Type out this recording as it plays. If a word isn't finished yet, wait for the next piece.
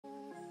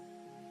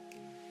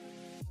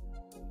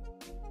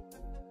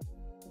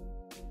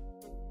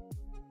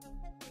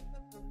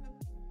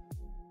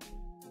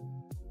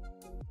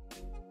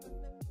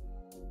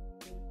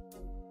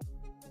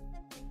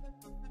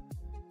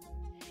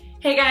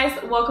Hey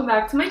guys, welcome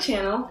back to my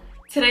channel.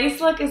 Today's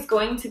look is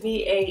going to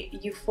be a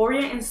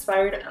Euphoria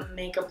inspired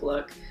makeup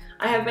look.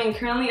 I have been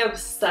currently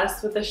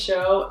obsessed with the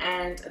show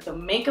and the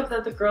makeup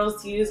that the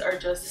girls use are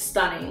just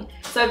stunning.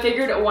 So I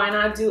figured why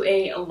not do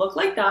a look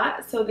like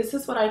that. So this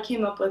is what I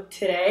came up with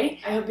today.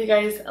 I hope you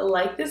guys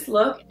like this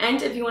look,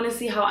 and if you want to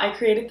see how I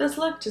created this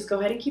look, just go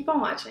ahead and keep on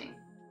watching.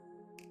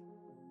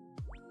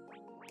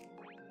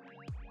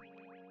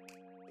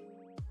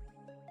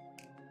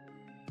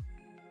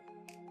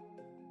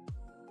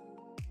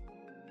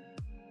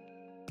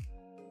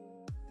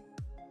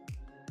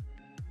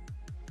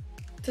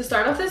 To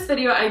start off this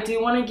video, I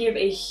do want to give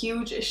a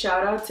huge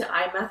shout out to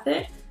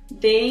iMethod.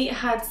 They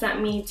had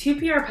sent me 2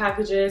 PR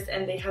packages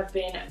and they have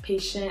been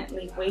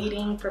patiently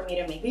waiting for me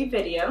to make a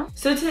video.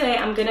 So today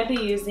I'm going to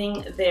be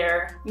using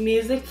their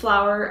Music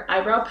Flower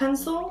eyebrow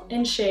pencil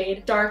in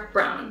shade dark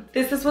brown.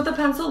 This is what the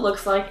pencil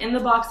looks like. In the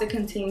box it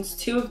contains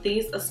 2 of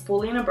these, a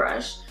spoolie and a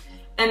brush.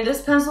 And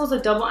this pencil is a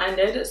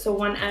double-ended, so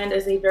one end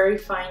is a very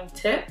fine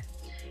tip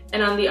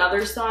and on the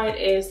other side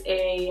is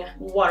a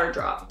water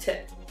drop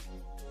tip.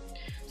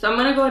 So I'm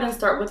going to go ahead and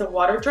start with a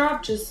water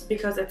drop just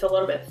because it's a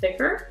little bit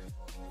thicker.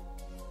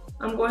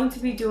 I'm going to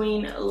be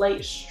doing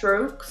light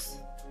strokes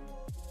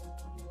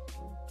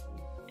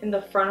in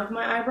the front of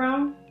my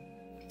eyebrow.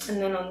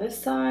 And then on this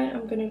side,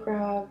 I'm going to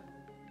grab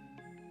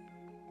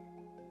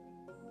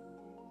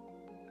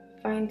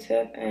fine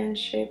tip and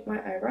shape my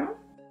eyebrow.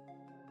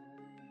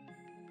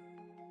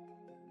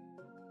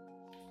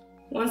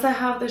 Once I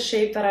have the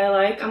shape that I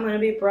like, I'm going to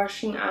be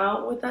brushing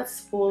out with that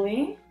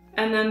spoolie.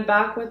 And then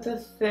back with the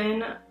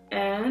thin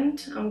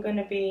end, I'm going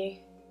to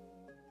be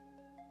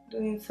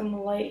doing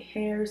some light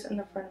hairs in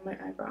the front of my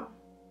eyebrow.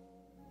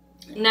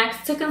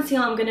 Next, to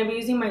conceal, I'm going to be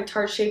using my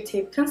Tarte Shape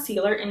Tape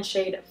Concealer in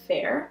shade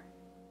Fair.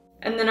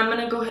 And then I'm going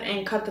to go ahead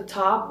and cut the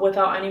top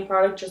without any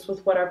product, just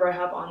with whatever I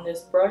have on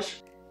this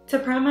brush. To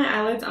prime my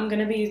eyelids, I'm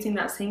going to be using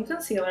that same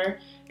concealer.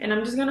 And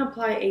I'm just going to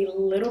apply a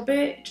little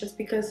bit just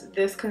because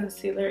this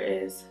concealer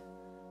is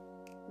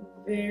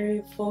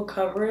very full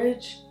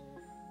coverage.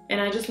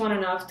 And I just want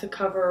enough to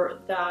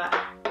cover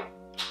that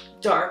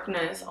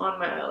darkness on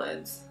my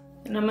eyelids.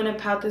 And I'm going to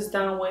pat this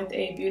down with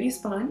a beauty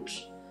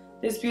sponge.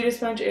 This beauty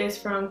sponge is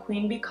from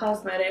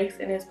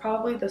Queenbeecosmetics and it's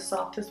probably the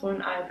softest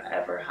one I've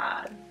ever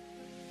had.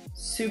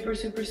 Super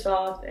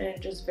soft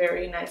and just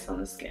very nice on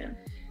the skin.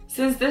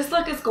 Since this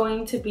look is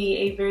going to be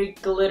a very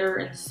glitter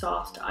and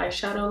soft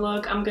eyeshadow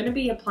look, I'm going to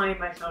be applying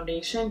my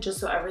foundation just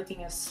so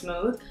everything is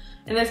smooth.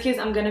 In this case,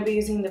 I'm going to be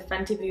using the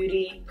Fenty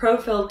Beauty Pro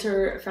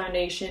Filter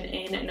Foundation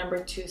in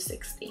number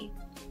 260.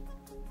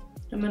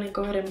 I'm going to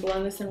go ahead and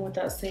blend this in with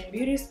that same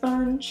beauty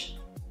sponge.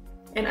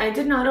 And I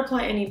did not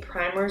apply any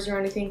primers or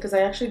anything because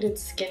I actually did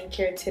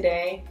skincare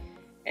today.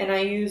 And I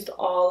used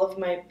all of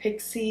my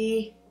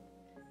Pixi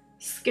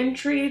skin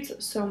treats,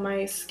 so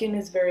my skin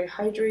is very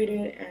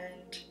hydrated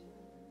and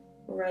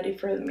ready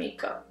for the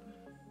makeup.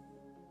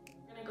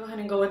 I'm going to go ahead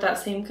and go with that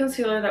same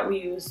concealer that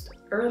we used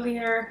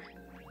earlier.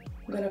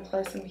 I'm going to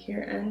apply some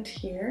here and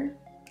here.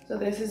 So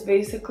this is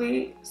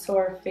basically so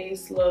our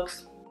face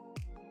looks.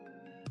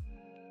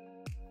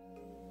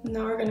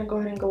 Now we're going to go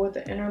ahead and go with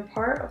the inner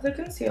part of the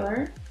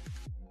concealer.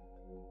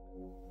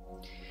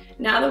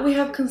 Now that we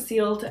have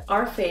concealed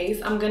our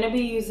face, I'm going to be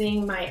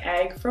using my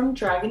egg from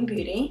Dragun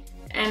Beauty.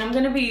 And I'm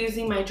going to be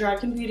using my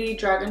Dragun Beauty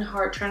Dragon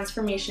Heart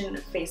Transformation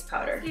Face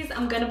Powder.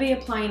 I'm going to be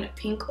applying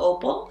Pink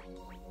Opal.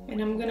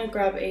 And I'm going to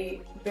grab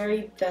a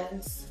very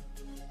dense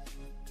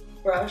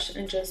brush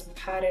and just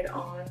pat it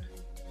on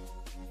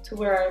to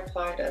where I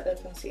applied the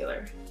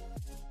concealer.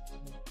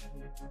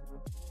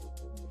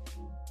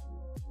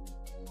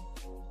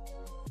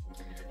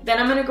 Then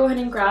I'm going to go ahead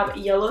and grab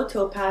Yellow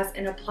Topaz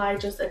and apply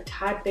just a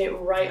tad bit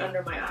right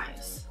under my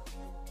eyes.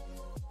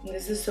 And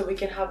this is so we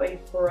can have a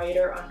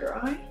brighter under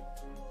eye.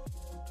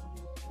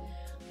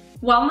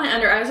 While my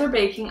under eyes are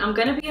baking, I'm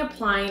going to be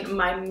applying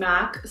my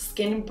MAC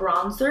Skin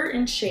Bronzer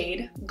in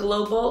shade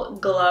Global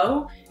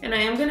Glow. And I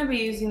am going to be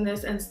using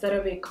this instead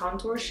of a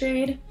contour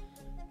shade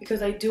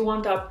because I do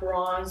want that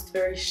bronzed,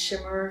 very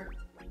shimmer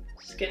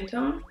skin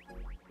tone.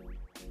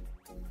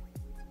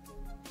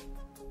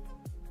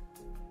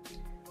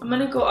 I'm going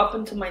to go up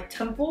into my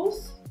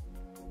temples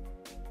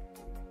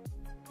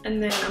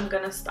and then I'm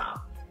going to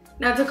stop.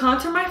 Now to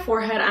contour my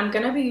forehead, I'm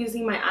going to be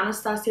using my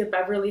Anastasia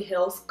Beverly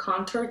Hills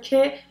Contour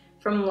Kit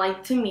from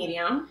light to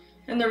medium.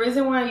 And the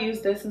reason why I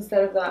use this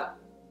instead of that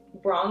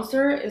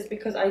bronzer is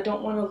because I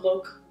don't want to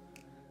look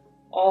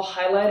all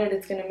highlighted.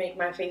 It's going to make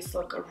my face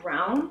look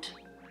round.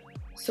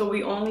 So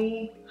we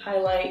only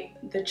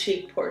highlight the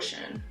cheek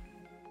portion.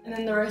 And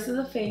then the rest of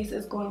the face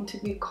is going to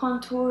be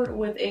contoured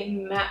with a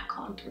matte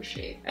contour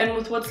shade. And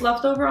with what's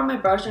left over on my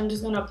brush, I'm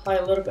just going to apply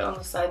a little bit on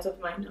the sides of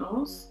my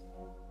nose.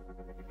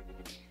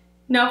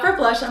 Now for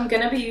blush, I'm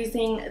going to be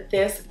using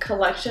this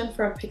collection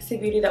from Pixi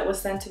Beauty that was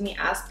sent to me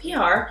as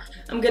PR.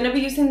 I'm going to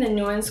be using the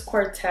Nuance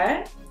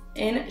Quartet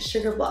in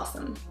Sugar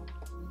Blossom,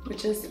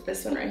 which is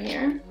this one right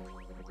here.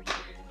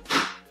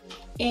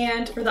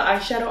 And for the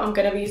eyeshadow, I'm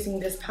going to be using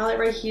this palette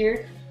right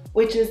here,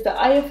 which is the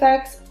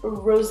IFX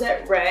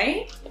Rosette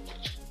Ray.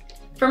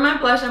 For my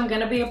blush, I'm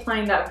going to be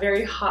applying that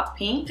very hot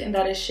pink, and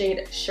that is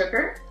shade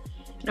Sugar.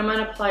 And I'm going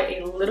to apply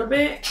a little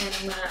bit, and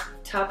I'm going to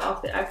tap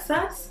off the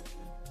excess.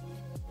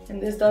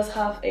 And this does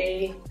have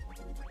a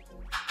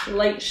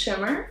light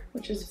shimmer,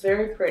 which is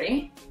very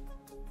pretty.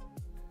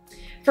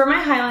 For my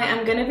highlight,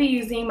 I'm going to be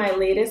using my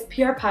latest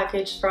PR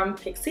package from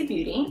Pixi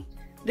Beauty.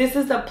 This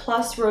is the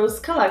Plus Rose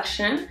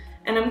collection,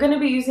 and I'm going to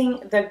be using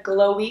the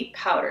Glowy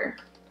Powder,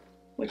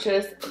 which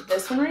is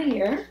this one right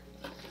here.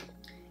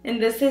 And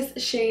this is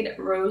shade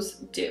Rose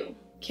Dew.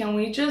 Can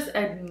we just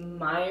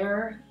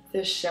admire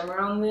the shimmer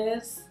on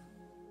this?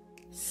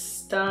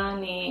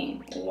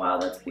 Stunning. Wow,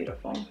 that's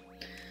beautiful.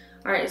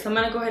 Alright, so I'm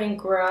going to go ahead and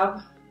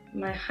grab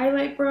my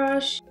highlight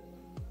brush.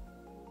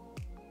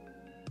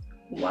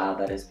 Wow,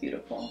 that is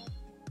beautiful.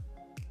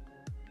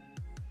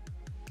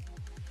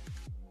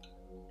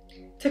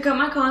 To cut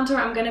my contour,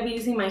 I'm going to be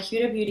using my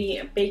Huda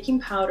Beauty baking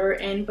powder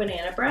and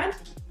banana bread.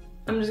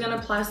 I'm just going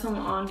to apply some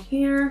on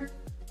here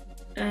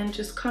and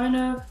just kind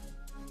of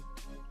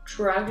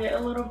drag it a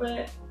little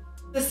bit.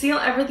 To seal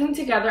everything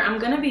together, I'm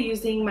going to be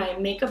using my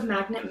Makeup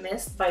Magnet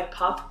Mist by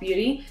Pop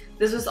Beauty.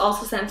 This was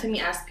also sent to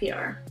me as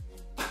PR.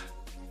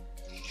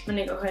 I'm going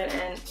to go ahead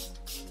and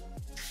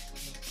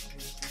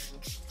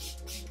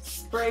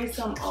spray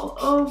some all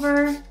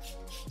over.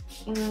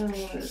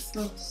 This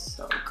smells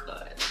so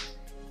good.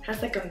 It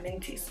has like a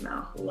minty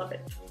smell. Love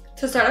it.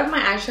 To start off my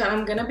eyeshadow,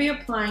 I'm going to be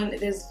applying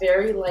this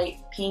very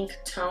light pink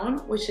tone,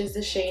 which is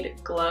the shade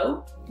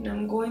Glow. And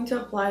I'm going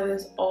to apply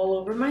this all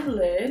over my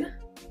lid.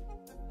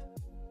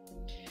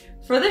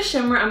 For the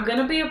shimmer, I'm going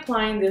to be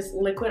applying this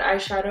liquid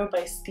eyeshadow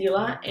by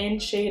Stila in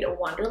shade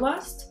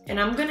Wonderlust. And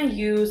I'm going to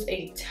use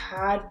a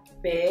tad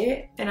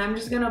bit, and I'm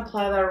just going to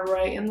apply that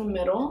right in the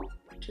middle,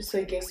 just so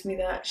it gives me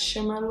that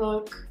shimmer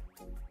look.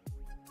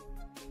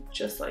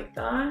 Just like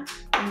that.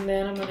 And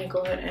then I'm going to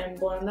go ahead and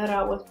blend that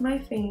out with my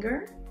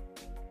finger.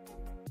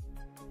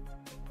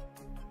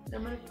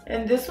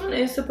 And this one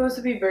is supposed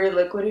to be very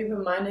liquidy,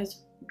 but mine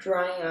is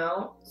drying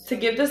out. To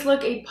give this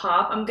look a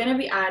pop, I'm going to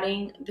be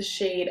adding the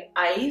shade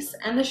Ice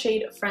and the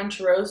shade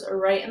French Rose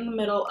right in the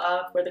middle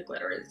of where the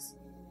glitter is.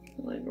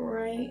 Like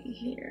right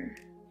here.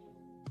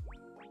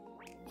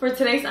 For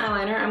today's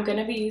eyeliner, I'm going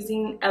to be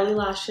using Ellie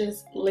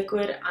Lashes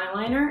liquid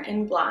eyeliner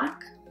in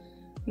black.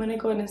 I'm going to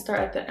go ahead and start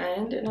at the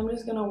end, and I'm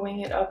just going to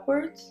wing it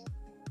upwards.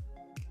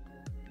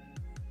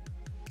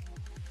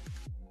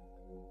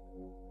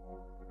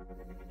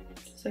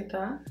 Like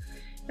that.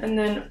 And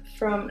then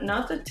from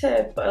not the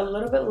tip but a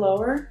little bit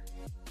lower,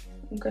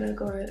 I'm gonna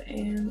go ahead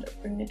and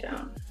bring it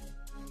down.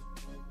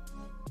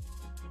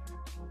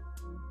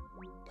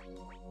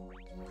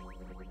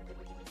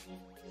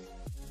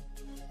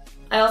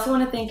 I also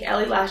want to thank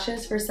Ellie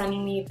Lashes for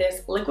sending me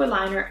this liquid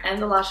liner and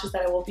the lashes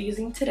that I will be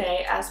using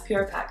today as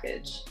PR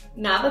package.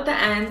 Now that the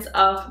ends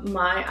of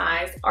my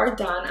eyes are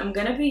done, I'm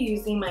going to be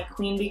using my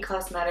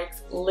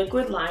Queenbeecosmetics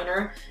liquid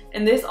liner,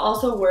 and this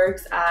also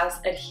works as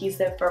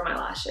adhesive for my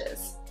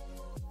lashes.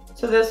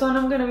 So this one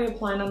I'm going to be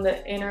applying on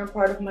the inner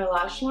part of my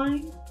lash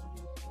line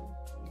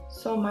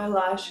so my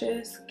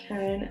lashes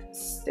can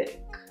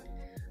stick.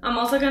 I'm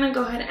also going to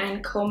go ahead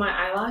and comb my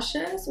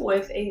eyelashes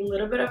with a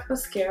little bit of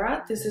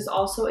mascara. This is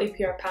also a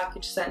PR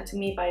package sent to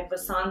me by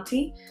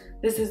Vasanti.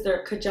 This is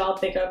their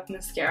Kajal Big Up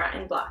Mascara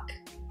in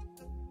black.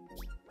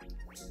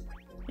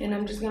 And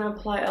I'm just going to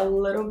apply a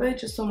little bit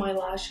just so my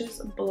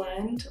lashes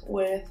blend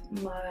with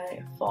my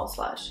false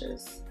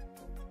lashes.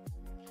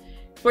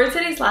 For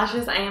today's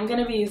lashes, I am going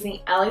to be using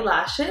Ellie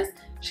Lashes.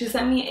 She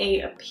sent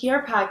me a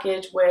PR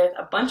package with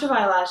a bunch of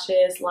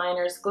eyelashes,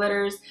 liners,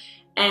 glitters,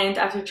 and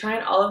after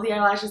trying all of the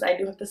eyelashes, I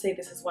do have to say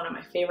this is one of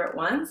my favorite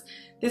ones.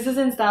 This is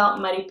in style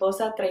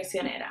Mariposa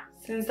Traicionera.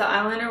 Since the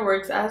eyeliner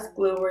works as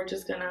glue, we're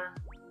just going to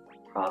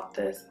prop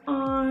this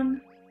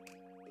on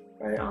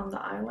right on the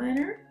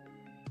eyeliner.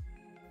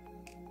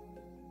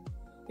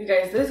 You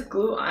guys, this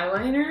glue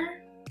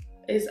eyeliner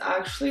is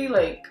actually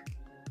like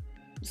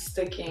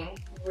sticking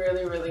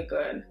really, really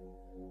good.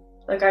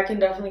 Like I can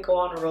definitely go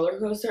on a roller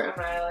coaster and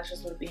my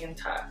eyelashes would be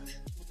intact.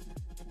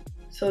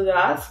 So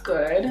that's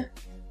good.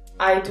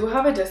 I do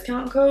have a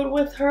discount code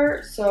with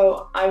her,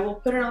 so I will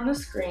put it on the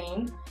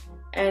screen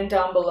and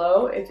down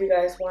below if you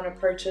guys want to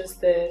purchase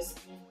this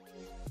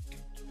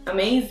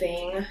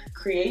amazing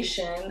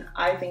creation.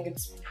 I think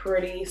it's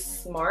pretty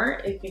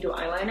smart if you do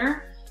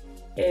eyeliner.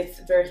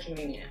 It's very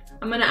convenient.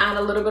 I'm going to add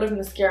a little bit of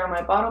mascara on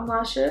my bottom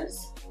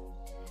lashes.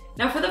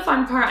 Now for the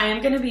fun part, I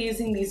am going to be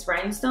using these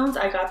rhinestones.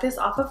 I got this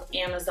off of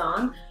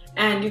Amazon,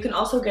 and you can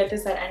also get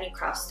this at any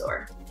craft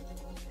store.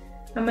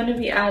 I'm going to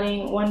be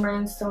adding one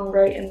rhinestone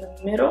right in the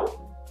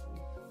middle,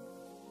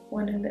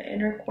 one in the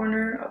inner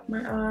corner of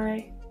my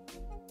eye,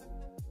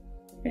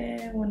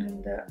 and one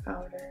in the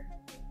outer.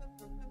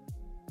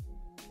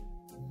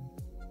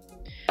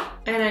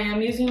 And I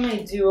am using my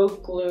Duo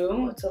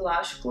glue, it's a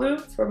lash glue,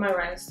 for my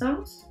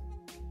rhinestones.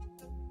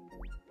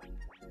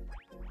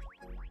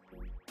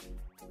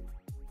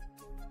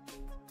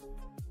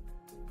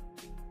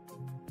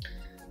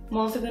 I'm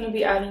also going to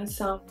be adding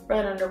some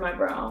right under my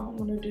brow. I'm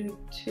going to do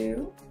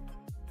 2,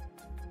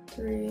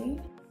 3,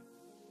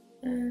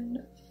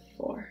 and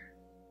 4.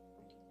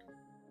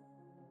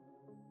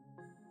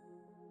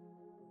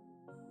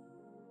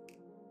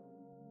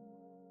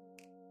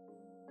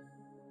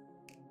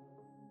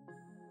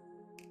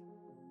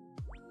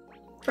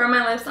 For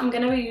my lips, I'm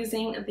going to be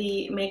using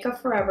the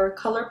Makeup Forever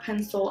Color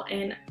Pencil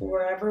in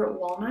Wherever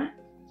Walnut.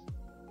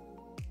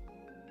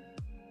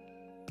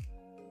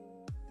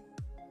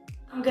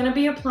 I'm going to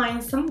be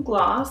applying some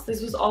gloss.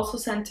 This was also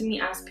sent to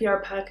me as PR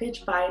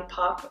package by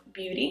Pop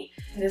Beauty.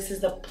 This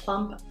is the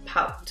Plump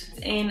Pout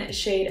in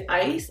shade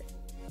Ice.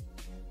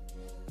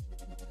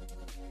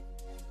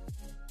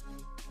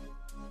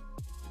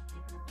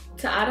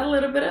 To add a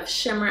little bit of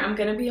shimmer, I'm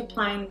going to be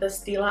applying the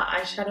Stila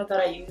eyeshadow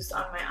that I used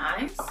on my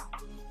eyes.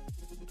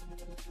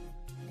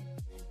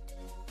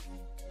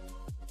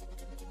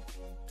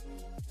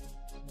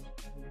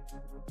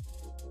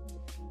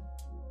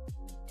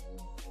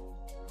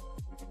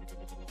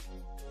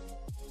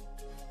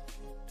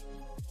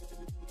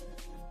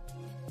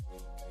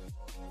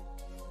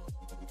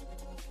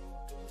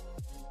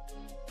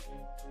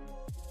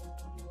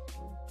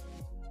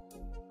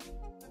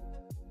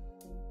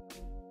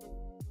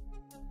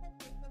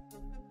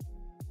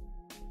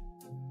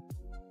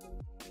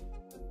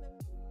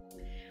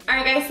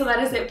 Alright guys, so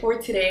that is it for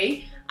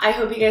today. I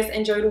hope you guys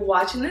enjoyed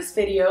watching this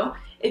video.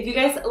 If you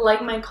guys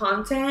like my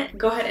content,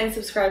 go ahead and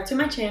subscribe to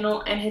my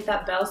channel and hit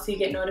that bell so you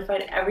get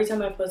notified every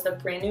time I post a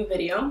brand new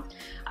video.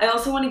 I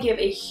also want to give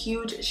a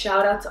huge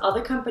shout out to all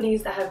the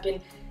companies that have been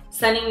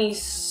sending me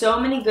so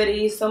many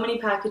goodies, so many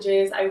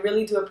packages. I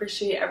really do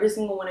appreciate every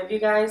single one of you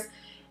guys.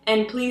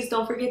 And please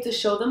don't forget to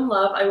show them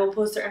love. I will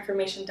post their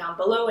information down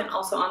below and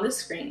also on the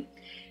screen.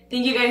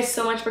 Thank you guys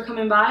so much for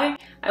coming by.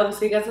 I will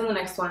see you guys in the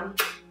next one.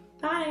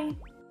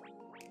 Bye!